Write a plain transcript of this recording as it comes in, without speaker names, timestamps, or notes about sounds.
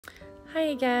Hi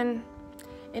again.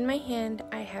 In my hand,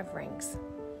 I have rings.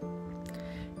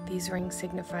 These rings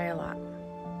signify a lot.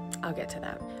 I'll get to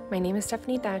that. My name is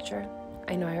Stephanie Thatcher.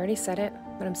 I know I already said it,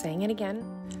 but I'm saying it again.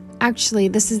 Actually,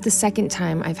 this is the second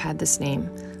time I've had this name.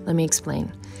 Let me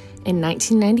explain. In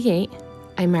 1998,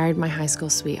 I married my high school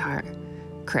sweetheart,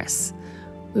 Chris.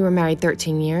 We were married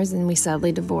 13 years and we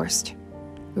sadly divorced.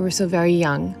 We were so very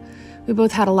young. We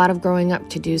both had a lot of growing up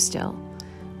to do still.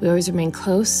 We always remained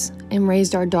close and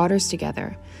raised our daughters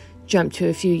together. Jump to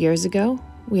a few years ago,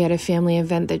 we had a family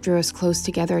event that drew us close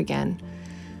together again.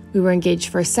 We were engaged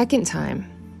for a second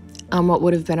time on what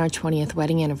would have been our 20th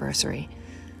wedding anniversary.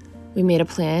 We made a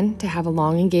plan to have a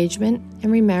long engagement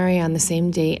and remarry on the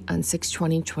same date on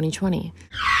 6/20/2020.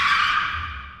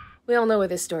 We all know where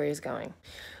this story is going.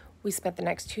 We spent the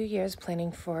next 2 years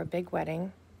planning for a big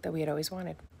wedding that we had always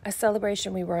wanted. A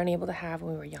celebration we were unable to have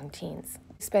when we were young teens.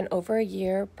 We spent over a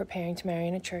year preparing to marry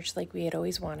in a church like we had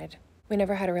always wanted. We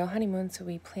never had a real honeymoon, so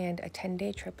we planned a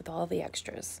 10-day trip with all the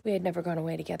extras. We had never gone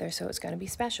away together, so it was going to be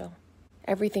special.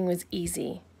 Everything was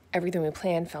easy. Everything we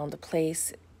planned fell into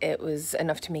place. It was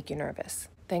enough to make you nervous.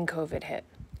 Then COVID hit.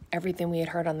 Everything we had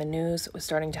heard on the news was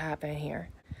starting to happen here.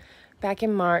 Back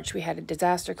in March, we had a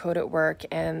disaster code at work,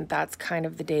 and that's kind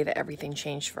of the day that everything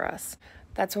changed for us.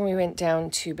 That's when we went down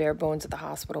to bare bones at the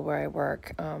hospital where I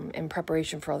work in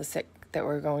preparation for all the sick that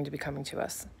were going to be coming to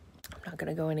us. I'm not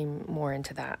going to go any more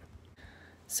into that.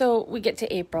 So we get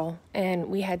to April, and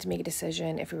we had to make a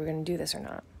decision if we were going to do this or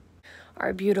not.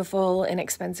 Our beautiful,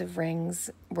 inexpensive rings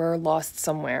were lost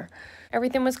somewhere.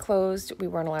 Everything was closed. We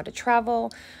weren't allowed to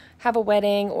travel, have a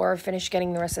wedding, or finish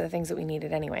getting the rest of the things that we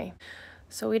needed anyway.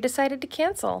 So we decided to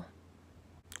cancel.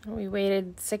 We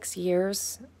waited 6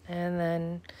 years, and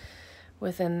then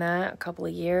within that, a couple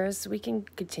of years, we can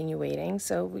continue waiting.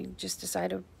 So we just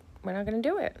decided we're not going to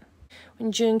do it.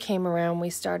 When June came around, we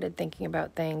started thinking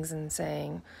about things and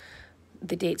saying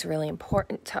the date's really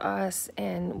important to us,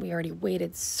 and we already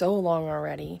waited so long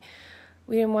already.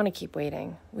 We didn't want to keep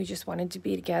waiting. We just wanted to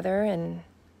be together and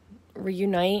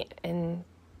reunite. And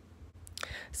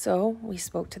so we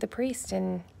spoke to the priest,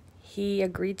 and he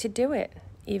agreed to do it,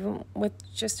 even with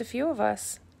just a few of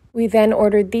us. We then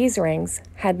ordered these rings,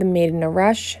 had them made in a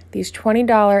rush. These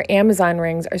 $20 Amazon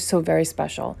rings are so very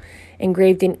special.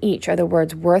 Engraved in each are the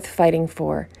words "worth fighting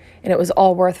for," and it was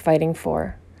all worth fighting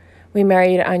for. We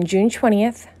married on June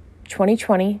 20th,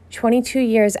 2020, 22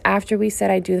 years after we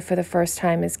said I do for the first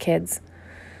time as kids.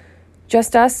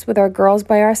 Just us with our girls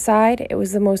by our side, it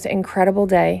was the most incredible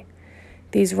day.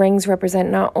 These rings represent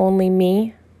not only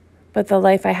me, but the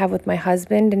life I have with my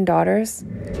husband and daughters.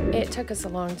 It took us a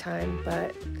long time,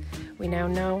 but we now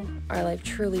know our life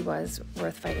truly was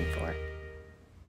worth fighting for.